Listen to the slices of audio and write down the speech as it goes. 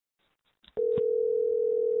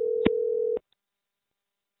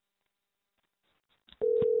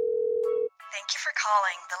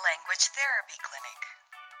calling the Language Therapy Clinic.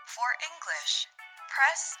 For English,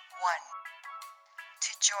 press 1.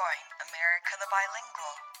 To join America the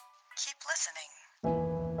Bilingual, keep listening.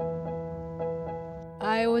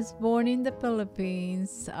 I was born in the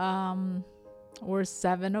Philippines. We're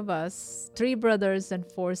 7 of us, 3 brothers and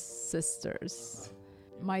 4 sisters.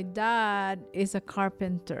 My dad is a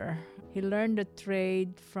carpenter. He learned the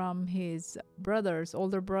trade from his brothers,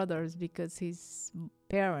 older brothers, because his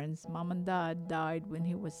parents, mom and dad, died when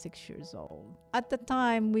he was 6 years old. At the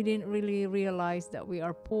time, we didn't really realize that we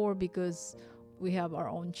are poor because we have our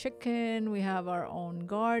own chicken, we have our own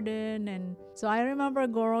garden. And so I remember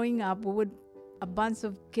growing up, a bunch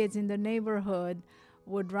of kids in the neighborhood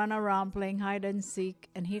would run around playing hide and seek,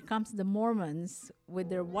 and here comes the Mormons with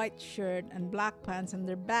their white shirt and black pants and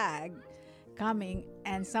their bag coming,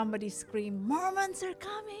 and somebody screamed, "Mormons are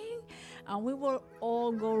coming!" And we will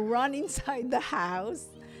all go run inside the house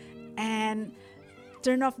and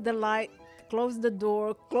turn off the light, close the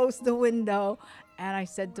door, close the window. And I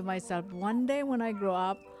said to myself, one day when I grow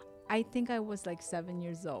up, I think I was like 7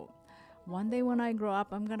 years old. One day when I grow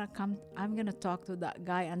up, I'm gonna talk to that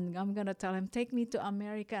guy and I'm gonna tell him, take me to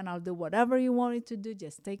America and I'll do whatever you want me to do,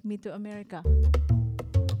 just take me to America.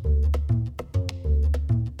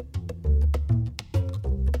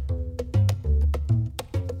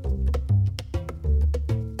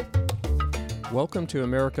 Welcome to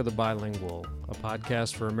America the Bilingual, a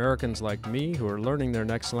podcast for Americans like me who are learning their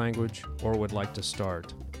next language or would like to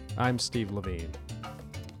start. I'm Steve Levine.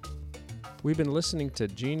 We've been listening to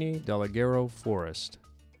Jeannie Delaguerro Forrest.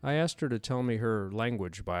 I asked her to tell me her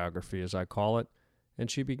language biography, as I call it, and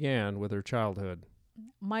she began with her childhood.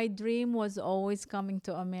 My dream was always coming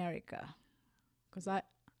to America because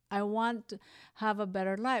I want to have a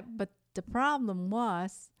better life. But the problem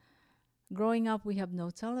was, growing up, we have no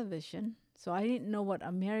television, so I didn't know what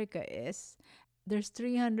America is. There's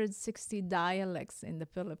 360 dialects in the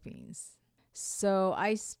Philippines. So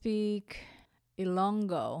I speak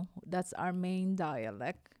Ilonggo, that's our main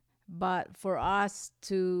dialect. But for us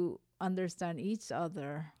to understand each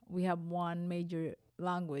other, we have one major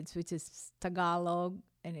language, which is Tagalog,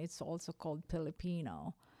 and it's also called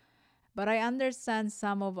Filipino. But I understand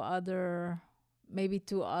some of maybe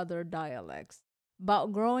 2 other dialects. But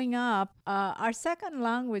growing up, our second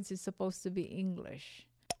language is supposed to be English.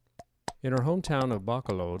 In her hometown of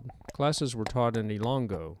Bacolod, classes were taught in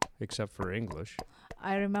Ilonggo, except for English.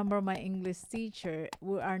 I remember my English teacher,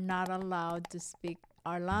 we are not allowed to speak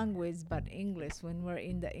our language but English when we're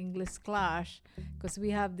in the English class, because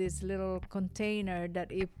we have this little container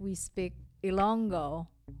that if we speak Ilonggo,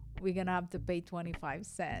 we're going to have to pay 25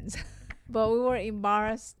 cents. But we were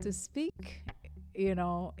embarrassed to speak,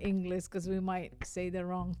 English because we might say the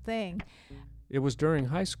wrong thing. It was during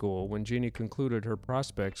high school when Jeannie concluded her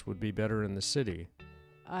prospects would be better in the city.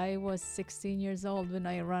 I was 16 years old when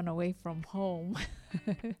I ran away from home.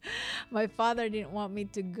 My father didn't want me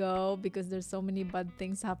to go because there's so many bad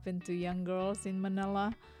things happen to young girls in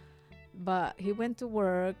Manila. But he went to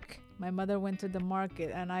work. My mother went to the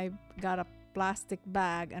market, and I got a plastic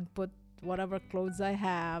bag and put whatever clothes I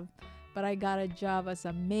have. But I got a job as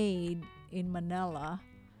a maid in Manila.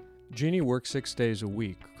 Jeannie worked 6 days a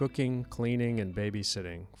week, cooking, cleaning, and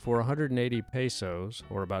babysitting, for 180 pesos,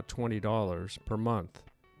 or about $20, per month.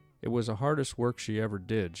 It was the hardest work she ever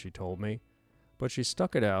did, she told me, but she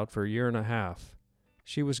stuck it out for a year and a half.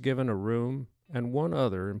 She was given a room and one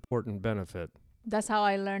other important benefit. That's how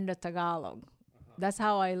I learned the Tagalog. That's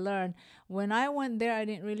how I learned. When I went there, I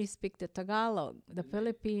didn't really speak the Tagalog, the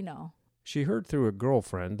Filipino. She heard through a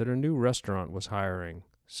girlfriend that a new restaurant was hiring,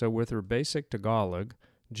 so with her basic Tagalog,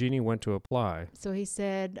 Jeannie went to apply. So he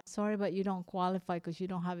said, sorry, but you don't qualify because you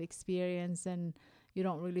don't have experience and you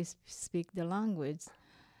don't really speak the language.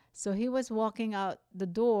 So he was walking out the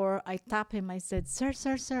door. I tapped him. I said, sir.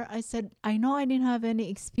 I said, I know I didn't have any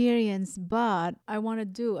experience, but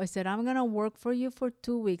I said, I'm going to work for you for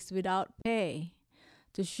 2 weeks without pay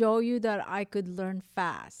to show you that I could learn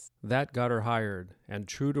fast. That got her hired, and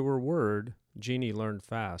true to her word, Jeannie learned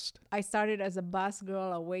fast. I started as a bus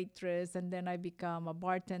girl, a waitress, and then I became a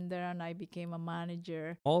bartender and I became a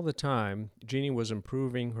manager. All the time, Jeannie was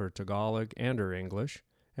improving her Tagalog and her English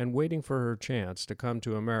and waiting for her chance to come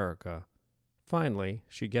to America. Finally,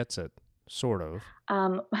 she gets it, sort of.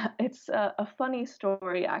 It's a funny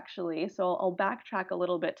story, actually, so I'll backtrack a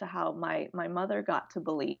little bit to how my mother got to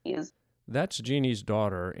Belize. That's Jeannie's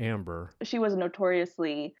daughter, Amber. She was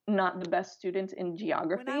notoriously not the best student in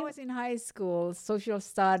geography. When I was in high school, social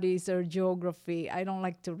studies or geography, I don't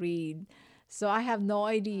like to read, so I have no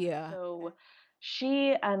idea. So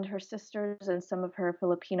she and her sisters and some of her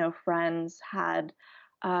Filipino friends had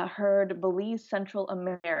heard Belize Central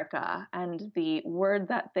America, and the word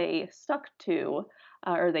that they stuck to,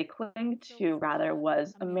 or they clung to rather,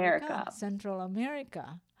 was America. Central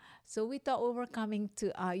America. So we thought we were coming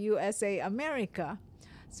to USA, America.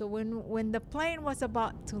 So when the plane was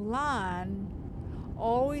about to land,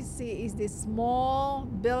 all we see is this small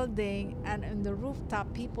building, and in the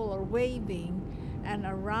rooftop, people are waving, and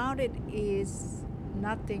around it is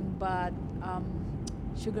nothing but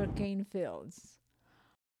sugarcane fields.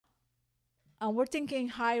 And we're thinking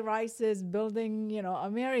high rises, building,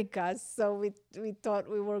 America. So we thought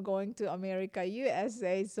we were going to America,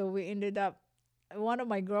 USA. So we ended up. One of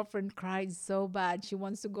my girlfriend cried so bad she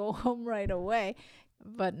wants to go home right away.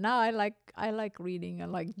 But now I like reading. I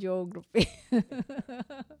like geography.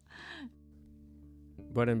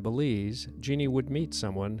 But in Belize, Jeannie would meet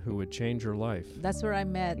someone who would change her life. That's where I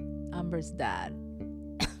met Amber's dad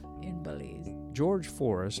in Belize. George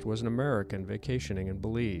Forrest was an American vacationing in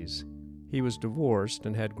Belize. He was divorced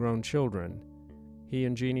and had grown children. He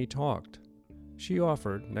and Jeannie talked. She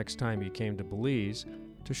offered, next time he came to Belize,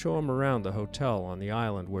 to show him around the hotel on the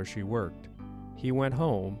island where she worked. He went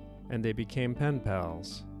home, and they became pen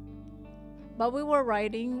pals. But we were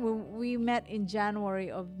writing. We met in January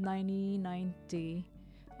of 1990,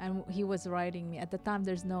 and he was writing me. At the time,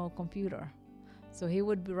 there's no computer. So he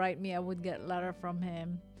would write me, I would get a letter from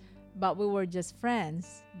him. But we were just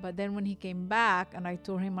friends. But then when he came back and I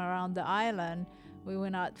toured him around the island, we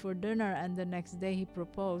went out for dinner, and the next day he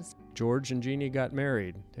proposed. George and Jeannie got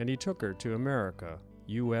married, and he took her to America,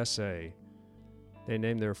 USA. They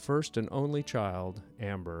named their first and only child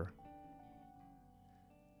Amber.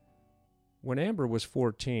 When Amber was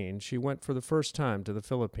 14, she went for the first time to the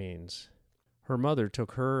Philippines. Her mother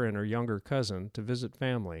took her and her younger cousin to visit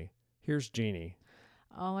family. Here's Jeannie.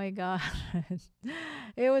 Oh my God.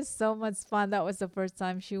 It was so much fun. That was the first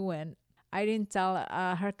time she went. I didn't tell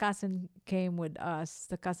her cousin came with us.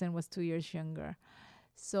 The cousin was 2 years younger.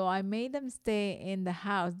 So I made them stay in the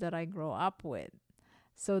house that I grew up with.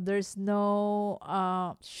 So there's no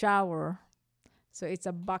shower. So it's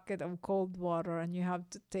a bucket of cold water, and you have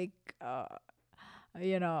to take,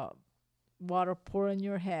 water pour on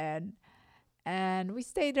your head. And we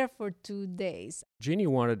stayed there for 2 days. Jeannie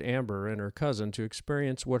wanted Amber and her cousin to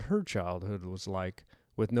experience what her childhood was like,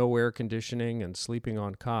 with no air conditioning and sleeping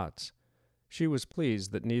on cots. She was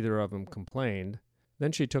pleased that neither of them complained.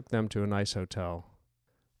 Then she took them to a nice hotel.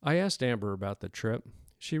 I asked Amber about the trip.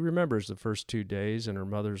 She remembers the first 2 days in her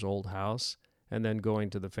mother's old house and then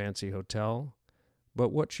going to the fancy hotel.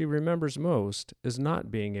 But what she remembers most is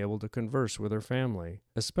not being able to converse with her family,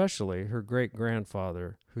 especially her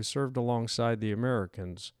great-grandfather, who served alongside the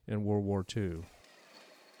Americans in World War II.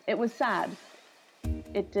 It was sad.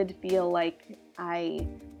 It did feel like I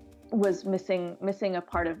was missing a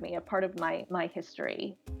part of me, a part of my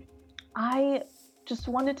history. I just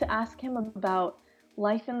wanted to ask him about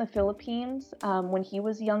life in the Philippines when he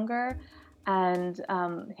was younger, and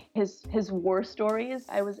his war stories.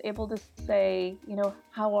 I was able to say,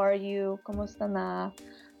 how are you? Kumusta na?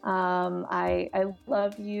 I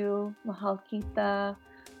love you. Mahal kita.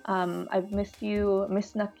 I've missed you.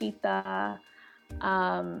 Miss na kita.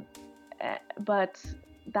 But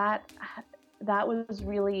that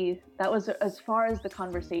was as far as the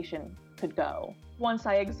conversation could go. Once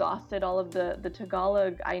I exhausted all of the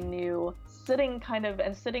Tagalog, I knew sitting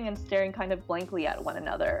and staring kind of blankly at one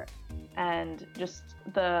another, and just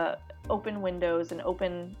the open windows and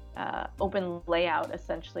open layout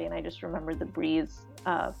essentially. And I just remember the breeze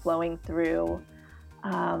flowing through.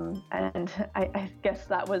 And I guess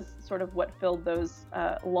that was sort of what filled those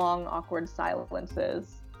long, awkward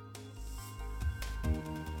silences.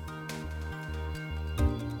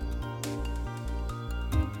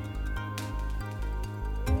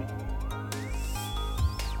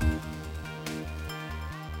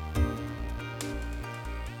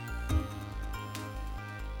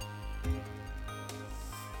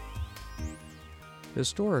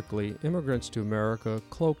 Historically, immigrants to America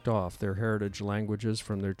cloaked off their heritage languages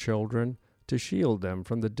from their children to shield them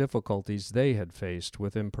from the difficulties they had faced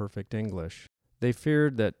with imperfect English. They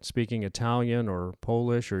feared that speaking Italian or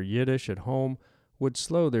Polish or Yiddish at home would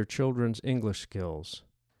slow their children's English skills.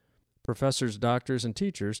 Professors, doctors, and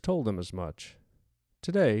teachers told them as much.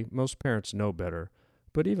 Today, most parents know better,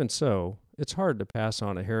 but even so, it's hard to pass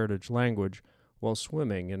on a heritage language while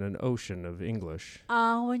swimming in an ocean of English.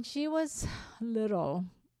 When she was little,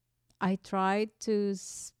 I tried to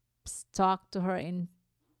talk to her in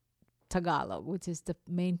Tagalog, which is the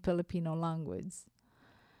main Filipino language.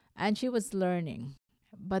 And she was learning.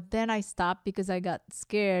 But then I stopped because I got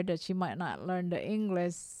scared that she might not learn the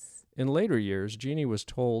English In later years, Jeannie was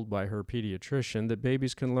told by her pediatrician that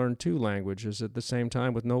babies can learn 2 languages at the same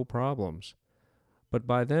time with no problems. But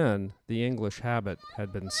by then, the English habit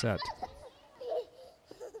had been set.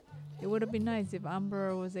 It would have been nice if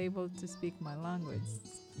Amber was able to speak my language.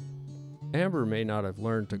 Amber may not have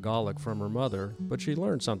learned Tagalog from her mother, but she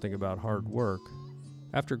learned something about hard work.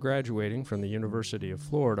 After graduating from the University of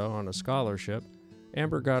Florida on a scholarship,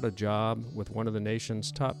 Amber got a job with one of the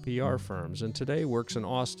nation's top PR firms and today works in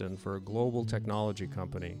Austin for a global technology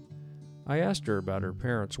company. I asked her about her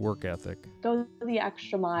parents' work ethic. Go the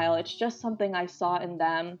extra mile. It's just something I saw in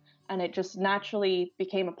them, and it just naturally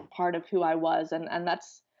became a part of who I was. And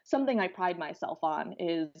that's something I pride myself on,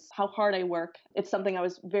 is how hard I work. It's something I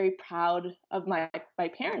was very proud of my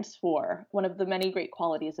parents for, one of the many great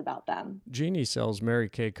qualities about them. Jeannie sells Mary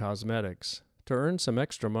Kay Cosmetics. To earn some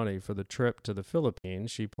extra money for the trip to the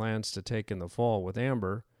Philippines she plans to take in the fall with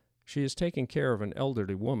Amber, she is taking care of an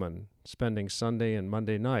elderly woman, spending Sunday and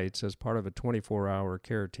Monday nights as part of a 24-hour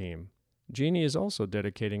care team. Jeannie is also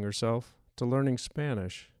dedicating herself to learning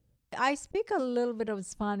Spanish. I speak a little bit of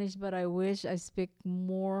Spanish, but I wish I speak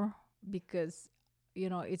more because,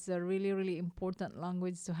 it's a really, really important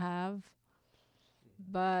language to have.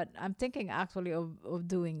 But I'm thinking actually of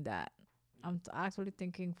doing that. I'm actually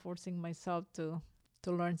thinking forcing myself to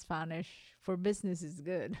learn Spanish. For business is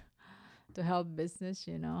good, to help business,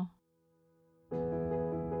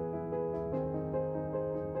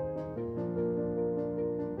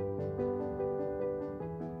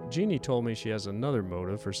 Jeannie told me she has another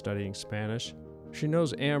motive for studying Spanish. She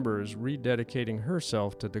knows Amber is rededicating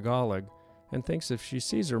herself to Tagalog and thinks if she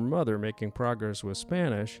sees her mother making progress with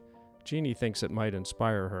Spanish, Jeannie thinks it might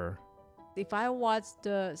inspire her. If I watch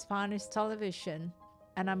the Spanish television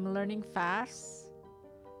and I'm learning fast,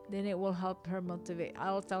 then it will help her motivate.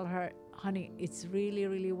 I'll tell her, honey, it's really,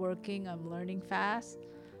 really working. I'm learning fast.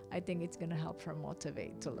 I think it's going to help her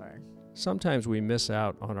motivate to learn. Sometimes we miss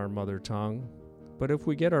out on our mother tongue, but if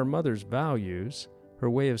we get our mother's values, her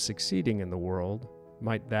way of succeeding in the world,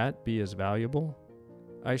 might that be as valuable?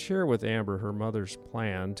 I share with Amber her mother's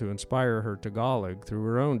plan to inspire her Tagalog through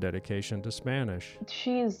her own dedication to Spanish.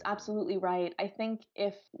 She's absolutely right. I think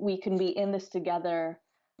if we can be in this together,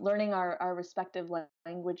 learning our respective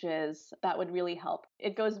languages, that would really help.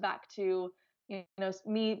 It goes back to,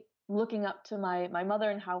 me looking up to my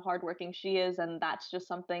mother and how hardworking she is, and that's just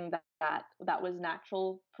something that was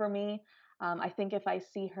natural for me. I think if I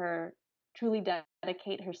see her truly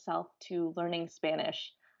dedicate herself to learning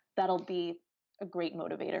Spanish, that'll be a great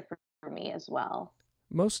motivator for me as well.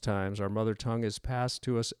 Most times our mother tongue is passed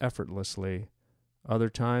to us effortlessly, other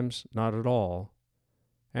times not at all.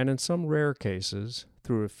 And in some rare cases,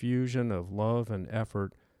 through a fusion of love and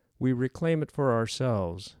effort, we reclaim it for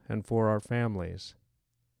ourselves and for our families.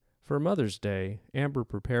 For Mother's Day, Amber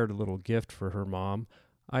prepared a little gift for her mom.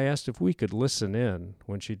 I asked if we could listen in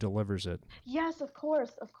when she delivers it. Yes, of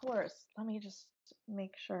course. Let me just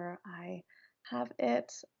make sure I have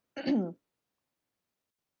it.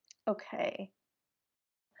 Okay.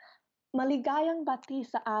 Maligayang bati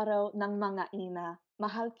sa araw ng mga ina,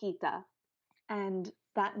 mahal kita. And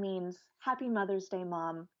that means, Happy Mother's Day,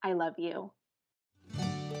 Mom. I love you.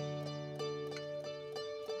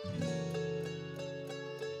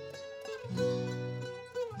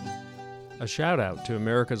 A shout out to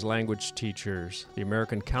America's Language Teachers, the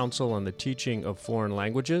American Council on the Teaching of Foreign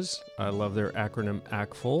Languages. I love their acronym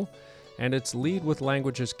ACFL, and its Lead with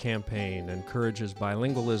Languages campaign encourages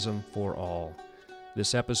bilingualism for all.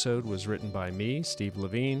 This episode was written by me, Steve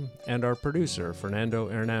Levine, and our producer, Fernando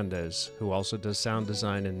Hernandez, who also does sound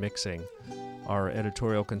design and mixing. Our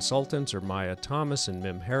editorial consultants are Maya Thomas and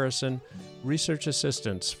Mim Harrison, research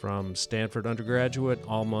assistants from Stanford undergraduate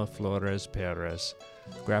Alma Flores Perez.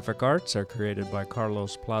 Graphic arts are created by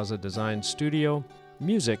Carlos Plaza Design Studio.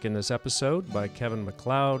 Music in this episode by Kevin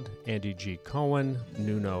MacLeod, Andy G. Cohen,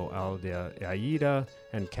 Nuno Aldeaida,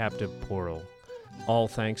 and Captive Portal. All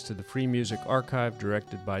thanks to the Free Music Archive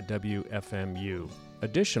directed by WFMU.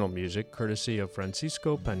 Additional music courtesy of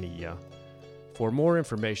Francisco Panilla. For more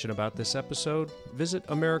information about this episode, visit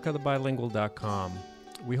americathebilingual.com.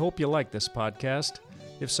 We hope you like this podcast.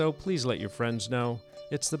 If so, please let your friends know.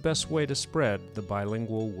 It's the best way to spread the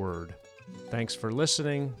bilingual word. Thanks for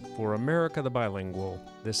listening. For America the Bilingual,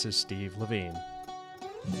 this is Steve Levine.